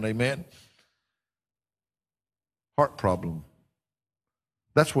thin down, amen? Heart problem.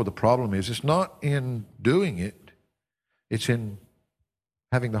 That's where the problem is. It's not in doing it. It's in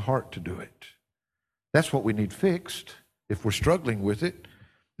having the heart to do it. That's what we need fixed if we're struggling with it,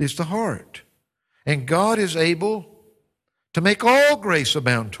 is the heart. And God is able to make all grace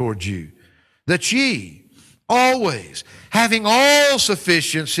abound towards you, that ye always, having all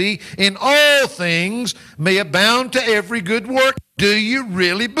sufficiency in all things, may abound to every good work. Do you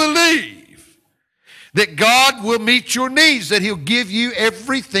really believe that God will meet your needs, that he'll give you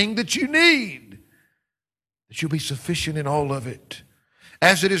everything that you need, that you'll be sufficient in all of it?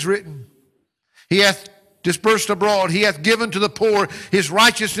 As it is written, he hath dispersed abroad, he hath given to the poor, his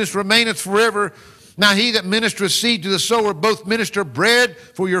righteousness remaineth forever. Now he that ministereth seed to the sower, both minister bread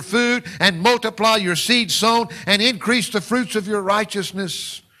for your food, and multiply your seed sown, and increase the fruits of your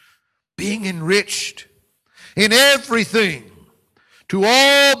righteousness, being enriched in everything to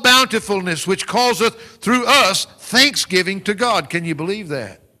all bountifulness, which causeth through us thanksgiving to God. Can you believe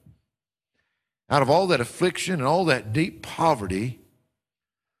that? Out of all that affliction and all that deep poverty,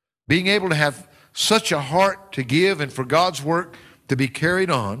 being able to have such a heart to give and for God's work to be carried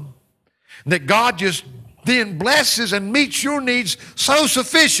on, that God just then blesses and meets your needs so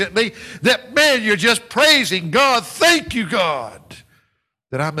sufficiently that, man, you're just praising God. Thank you, God,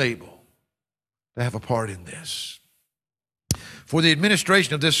 that I'm able to have a part in this. For the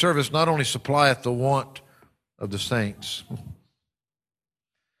administration of this service not only supplieth the want of the saints,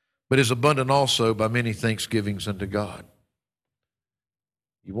 but is abundant also by many thanksgivings unto God.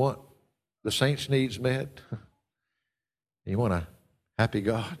 You want the saints' needs met? You want a happy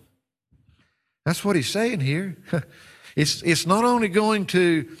God? That's what he's saying here. It's not only going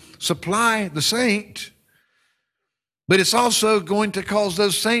to supply the saint, but it's also going to cause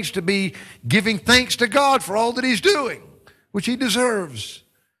those saints to be giving thanks to God for all that he's doing, which he deserves.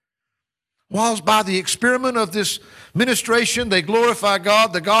 Whilst by the experiment of this ministration they glorify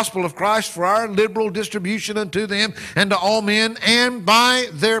God, the gospel of Christ, for our liberal distribution unto them and to all men, and by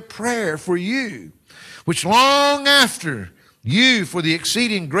their prayer for you, which long after you, for the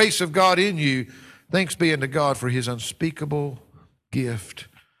exceeding grace of God in you, Thanks be unto God for his unspeakable gift.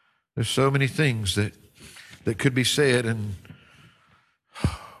 There's so many things that could be said, and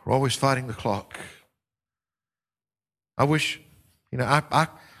we're always fighting the clock. I wish, I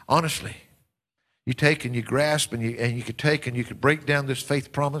honestly, you take and you grasp and you could take and you could break down this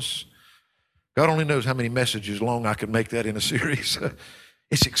faith promise. God only knows how many messages long I could make that in a series.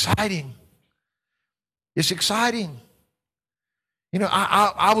 It's exciting. It's exciting.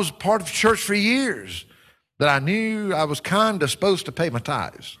 I was part of church for years that I knew I was kind of supposed to pay my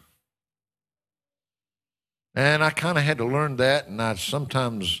tithes. And I kind of had to learn that, and I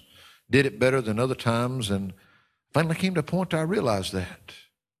sometimes did it better than other times, and finally came to a point I realized that.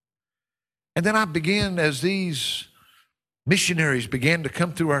 And then I began, as these missionaries began to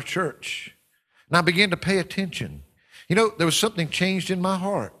come through our church, and I began to pay attention. There was something changed in my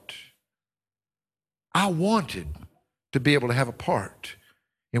heart. I wanted to be able to have a part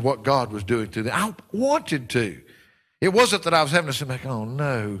in what God was doing through them. I wanted to. It wasn't that I was having to sit back, oh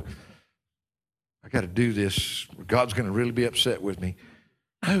no, I got to do this. God's going to really be upset with me.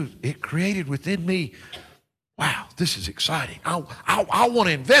 No, it created within me, wow, this is exciting. I want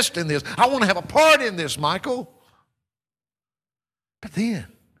to invest in this. I want to have a part in this, Michael. But then,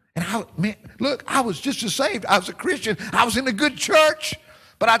 look, I was just as saved. I was a Christian. I was in a good church,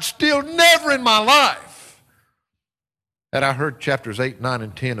 but I'd still never in my life that I heard chapters 8, 9,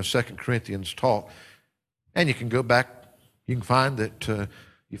 and 10 of 2 Corinthians taught. And you can go back, you can find that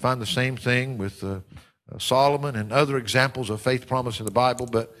you find the same thing with Solomon and other examples of faith promise in the Bible.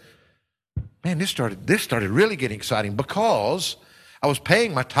 But man, this started really getting exciting because I was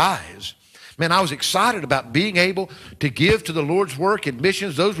paying my tithes. Man, I was excited about being able to give to the Lord's work and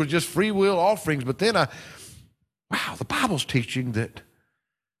missions. Those were just free will offerings. But then the Bible's teaching that,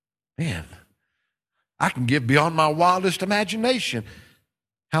 man, I can give beyond my wildest imagination.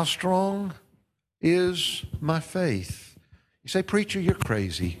 How strong is my faith? You say, preacher, you're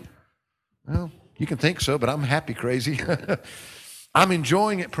crazy. Well, you can think so, but I'm happy crazy. I'm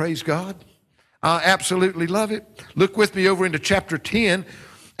enjoying it, praise God. I absolutely love it. Look with me over into chapter 10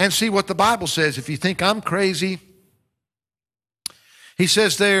 and see what the Bible says. If you think I'm crazy, he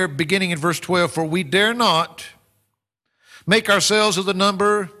says there, beginning in verse 12, for we dare not make ourselves of the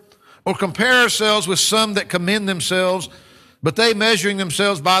number or compare ourselves with some that commend themselves, but they measuring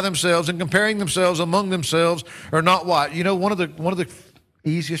themselves by themselves and comparing themselves among themselves are not what? One of the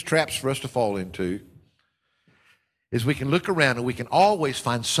easiest traps for us to fall into is we can look around and we can always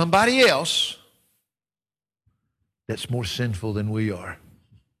find somebody else that's more sinful than we are,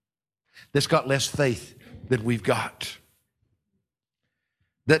 that's got less faith than we've got,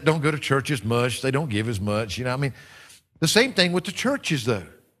 that don't go to church as much, they don't give as much. The same thing with the churches, though.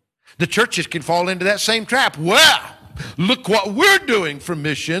 The churches can fall into that same trap. Well, look what we're doing for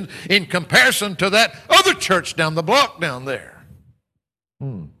mission in comparison to that other church down the block down there.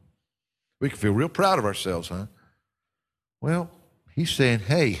 We can feel real proud of ourselves, huh? Well, he's saying,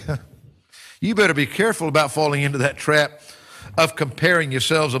 hey, you better be careful about falling into that trap of comparing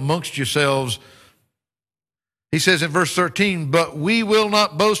yourselves amongst yourselves. He says in verse 13, but we will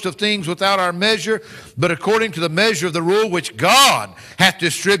not boast of things without our measure, but according to the measure of the rule which God hath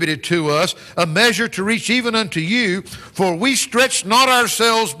distributed to us, a measure to reach even unto you. For we stretch not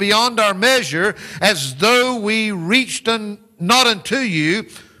ourselves beyond our measure, as though we reached not unto you,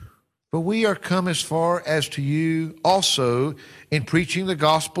 but we are come as far as to you also in preaching the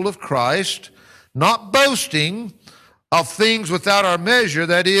gospel of Christ, not boasting of things without our measure,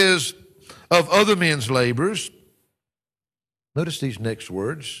 that is, of other men's labors. Notice these next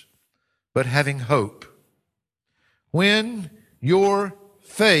words, but having hope. When your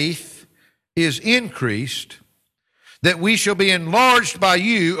faith is increased, that we shall be enlarged by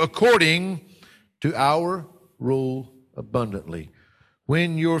you according to our rule abundantly.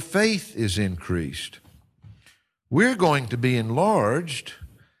 When your faith is increased, we're going to be enlarged.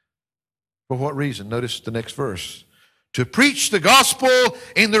 For what reason? Notice the next verse. To preach the gospel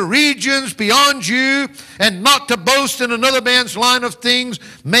in the regions beyond you, and not to boast in another man's line of things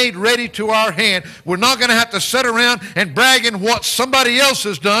made ready to our hand. We're not going to have to sit around and brag in what somebody else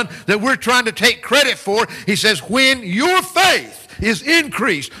has done that we're trying to take credit for. He says, when your faith is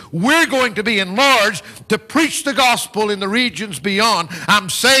increased, we're going to be enlarged to preach the gospel in the regions beyond. I'm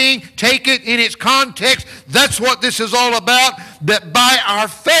saying, take it in its context. That's what this is all about, that by our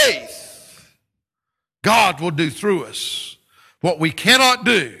faith, God will do through us what we cannot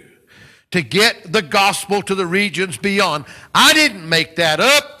do to get the gospel to the regions beyond. I didn't make that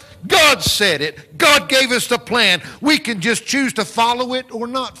up. God said it. God gave us the plan. We can just choose to follow it or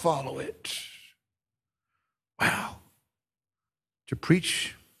not follow it. Wow. To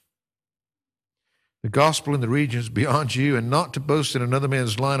preach the gospel in the regions beyond you, and not to boast in another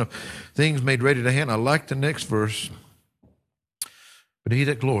man's line of things made ready to hand. I like the next verse. But he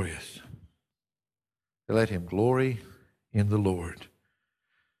that glorieth, let him glory in the Lord.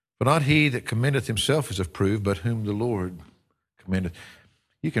 For not he that commendeth himself is approved, but whom the Lord commendeth.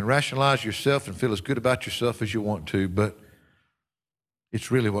 You can rationalize yourself and feel as good about yourself as you want to, but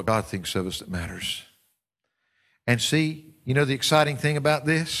it's really what God thinks of us that matters. And see, you know the exciting thing about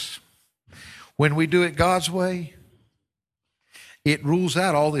this? When we do it God's way, it rules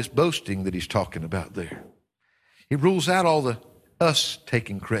out all this boasting that he's talking about there. It rules out all the us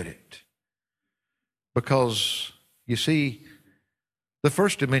taking credit. Because, you see, the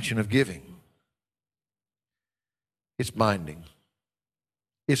first dimension of giving, it's binding.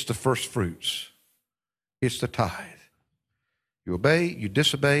 It's the first fruits. It's the tithe. You obey, you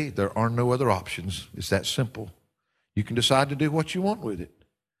disobey, there are no other options. It's that simple. You can decide to do what you want with it.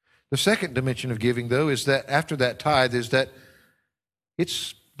 The second dimension of giving, though, is that after that tithe is that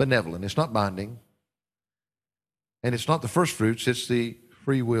it's benevolent. It's not binding. And it's not the first fruits. It's the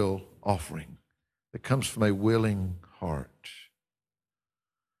free will offering that comes from a willing heart.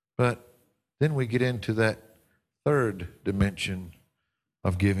 But then we get into that third dimension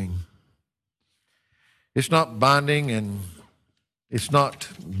of giving. It's not binding and it's not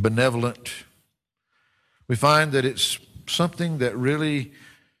benevolent. We find that it's something that really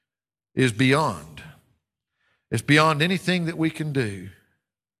is beyond. It's beyond anything that we can do.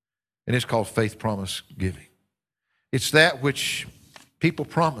 And it's called faith promise giving. It's that which people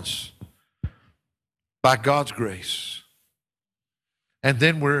promise by God's grace. And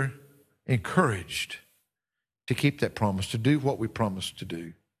then we're encouraged to keep that promise, to do what we promised to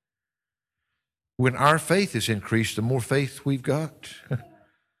do. When our faith is increased, the more faith we've got,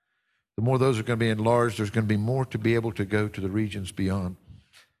 the more those are going to be enlarged. There's going to be more to be able to go to the regions beyond.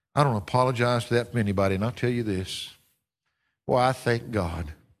 I don't apologize to that from anybody, and I'll tell you this. Boy, I thank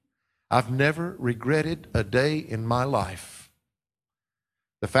God. I've never regretted a day in my life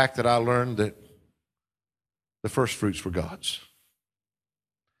the fact that I learned that the first fruits were God's.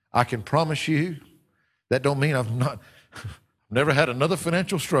 I can promise you that don't mean I've never had another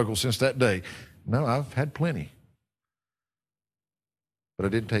financial struggle since that day. No, I've had plenty. But I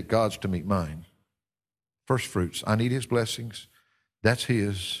didn't take God's to meet mine. First fruits. I need his blessings. That's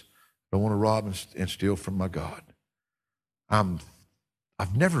his. I don't want to rob and steal from my God.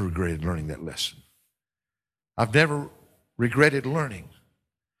 I've never regretted learning that lesson. I've never regretted learning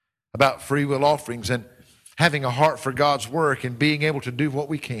about free will offerings and having a heart for God's work and being able to do what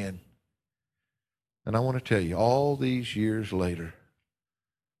we can. And I want to tell you, all these years later,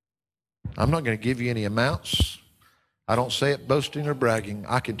 I'm not going to give you any amounts. I don't say it boasting or bragging.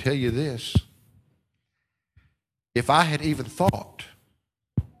 I can tell you this. If I had even thought,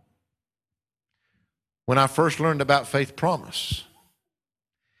 when I first learned about faith promise,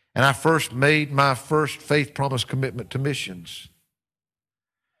 and I first made my first faith promise commitment to missions,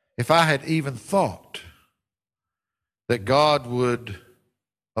 if I had even thought that God would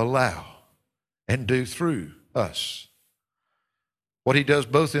allow and do through us what he does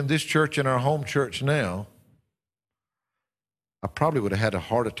both in this church and our home church now, I probably would have had a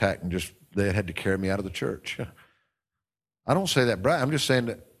heart attack and just they had to carry me out of the church. I don't say that, Brian. I'm just saying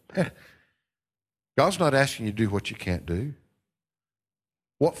that God's not asking you to do what you can't do.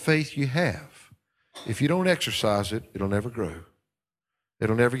 What faith you have. If you don't exercise it, it'll never grow.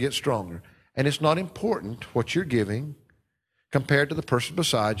 It'll never get stronger. And it's not important what you're giving compared to the person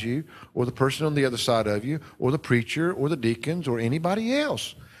beside you or the person on the other side of you or the preacher or the deacons or anybody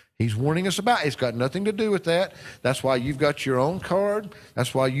else. He's warning us about it. It's got nothing to do with that. That's why you've got your own card.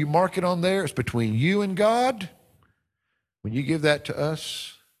 That's why you mark it on there. It's between you and God. When you give that to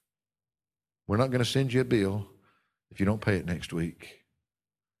us, we're not going to send you a bill if you don't pay it next week.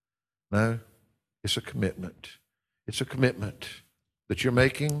 No, it's a commitment. It's a commitment that you're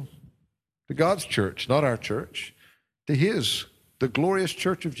making to God's church, not our church, to his, the glorious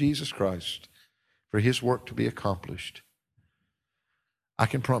church of Jesus Christ, for his work to be accomplished. I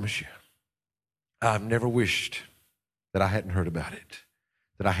can promise you, I've never wished that I hadn't heard about it,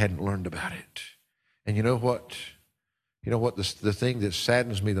 that I hadn't learned about it. And you know what? You know what? The thing that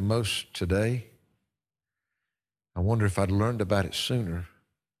saddens me the most today, I wonder if I'd learned about it sooner,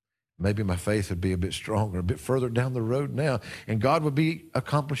 maybe my faith would be a bit stronger, a bit further down the road now, and God would be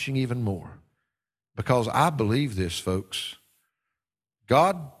accomplishing even more. Because I believe this, folks.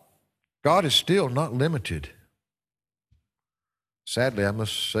 God is still not limited. Sadly, I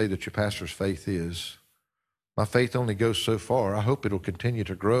must say that your pastor's faith is. My faith only goes so far. I hope it'll continue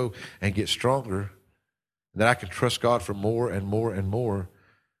to grow and get stronger, that I can trust God for more and more and more.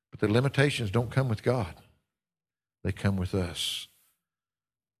 But the limitations don't come with God. They come with us.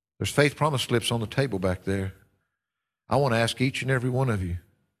 There's faith promise slips on the table back there. I want to ask each and every one of you,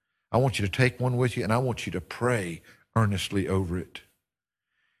 I want you to take one with you, and I want you to pray earnestly over it.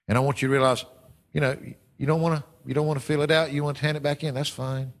 And I want you to realize, you don't want to fill it out. You want to hand it back in. That's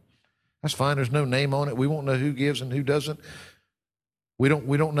fine. That's fine. There's no name on it. We won't know who gives and who doesn't. We don't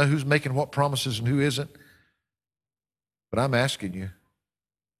know who's making what promises and who isn't. But I'm asking you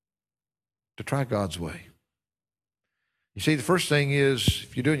to try God's way. You see, the first thing is,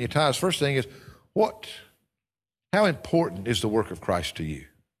 if you're doing your tithes, first thing is, how important is the work of Christ to you?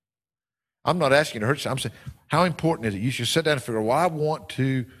 I'm not asking you to hurt you. I'm saying, how important is it? You should sit down and figure, well, I want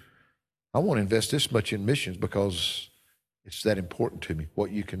to invest this much in missions because it's that important to me,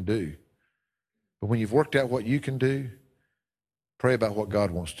 what you can do. But when you've worked out what you can do, pray about what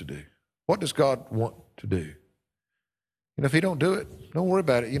God wants to do. What does God want to do? If he don't do it, don't worry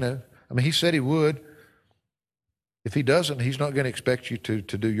about it, he said he would. If he doesn't, he's not going to expect you to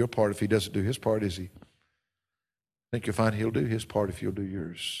do your part if he doesn't do his part, is he? I think you'll find he'll do his part if you'll do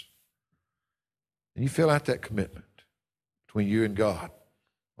yours. And you fill out that commitment between you and God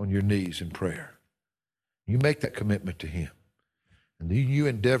on your knees in prayer. You make that commitment to him. And then you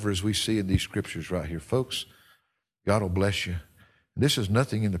endeavor, as we see in these scriptures right here. Folks, God will bless you. And this is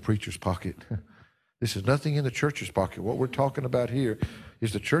nothing in the preacher's pocket. This is nothing in the church's pocket. What we're talking about here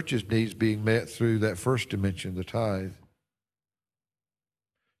is the church's needs being met through that first dimension, the tithe.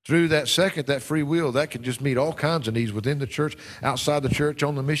 Through that second, that free will, that can just meet all kinds of needs within the church, outside the church,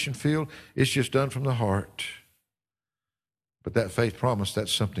 on the mission field. It's just done from the heart. But that faith promise,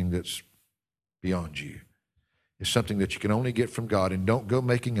 that's something that's beyond you. It's something that you can only get from God. And don't go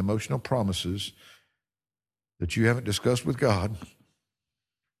making emotional promises that you haven't discussed with God,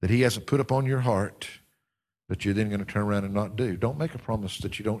 that he hasn't put upon your heart, that you're then going to turn around and not do. Don't make a promise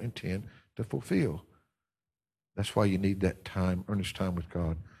that you don't intend to fulfill. That's why you need that time, earnest time with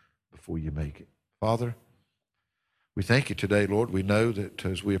God before you make it. Father, we thank you today, Lord. We know that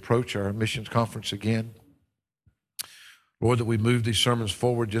as we approach our missions conference again, Lord, that we move these sermons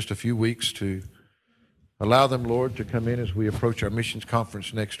forward just a few weeks to allow them, Lord, to come in as we approach our missions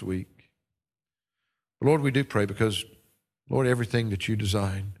conference next week. But Lord, we do pray because, Lord, everything that you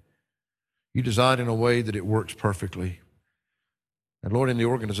design in a way that it works perfectly. And Lord, in the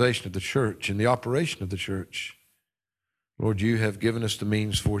organization of the church, in the operation of the church, Lord, you have given us the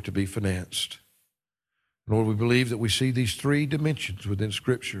means for it to be financed. Lord, we believe that we see these three dimensions within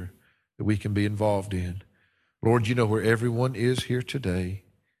Scripture that we can be involved in. Lord, you know where everyone is here today.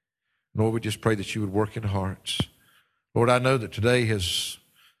 Lord, we just pray that you would work in hearts. Lord, I know that today has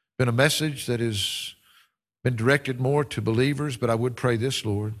been a message that has been directed more to believers, but I would pray this,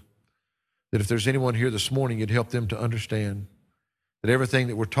 Lord, that if there's anyone here this morning, you'd help them to understand that everything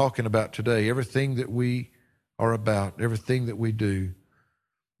that we're talking about today, everything that we are about, everything that we do,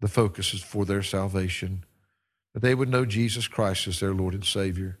 the focus is for their salvation, that they would know Jesus Christ as their Lord and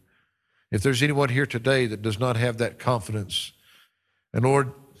Savior. If there's anyone here today that does not have that confidence, and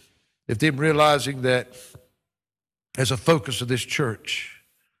Lord, if them realizing that as a focus of this church,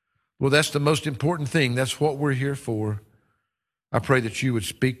 well, that's the most important thing. That's what we're here for. I pray that you would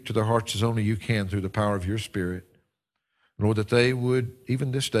speak to their hearts as only you can through the power of your Spirit. Lord, that they would,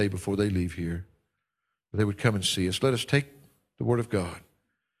 even this day before they leave here, that they would come and see us. Let us take the Word of God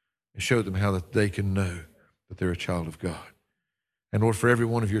and show them how that they can know that they're a child of God. And Lord, for every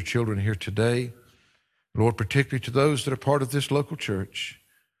one of your children here today, Lord, particularly to those that are part of this local church,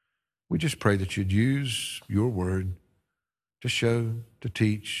 we just pray that you'd use your word to show, to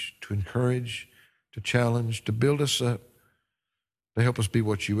teach, to encourage, to challenge, to build us up, to help us be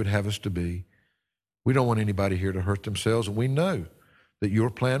what you would have us to be. We don't want anybody here to hurt themselves, and we know that your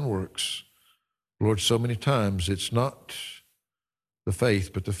plan works. Lord, so many times it's not the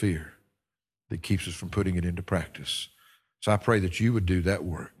faith but the fear that keeps us from putting it into practice. So I pray that you would do that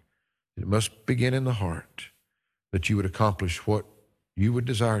work. It must begin in the heart, that you would accomplish what you would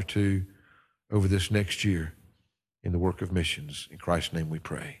desire to over this next year in the work of missions. In Christ's name we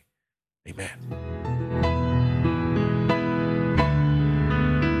pray. Amen.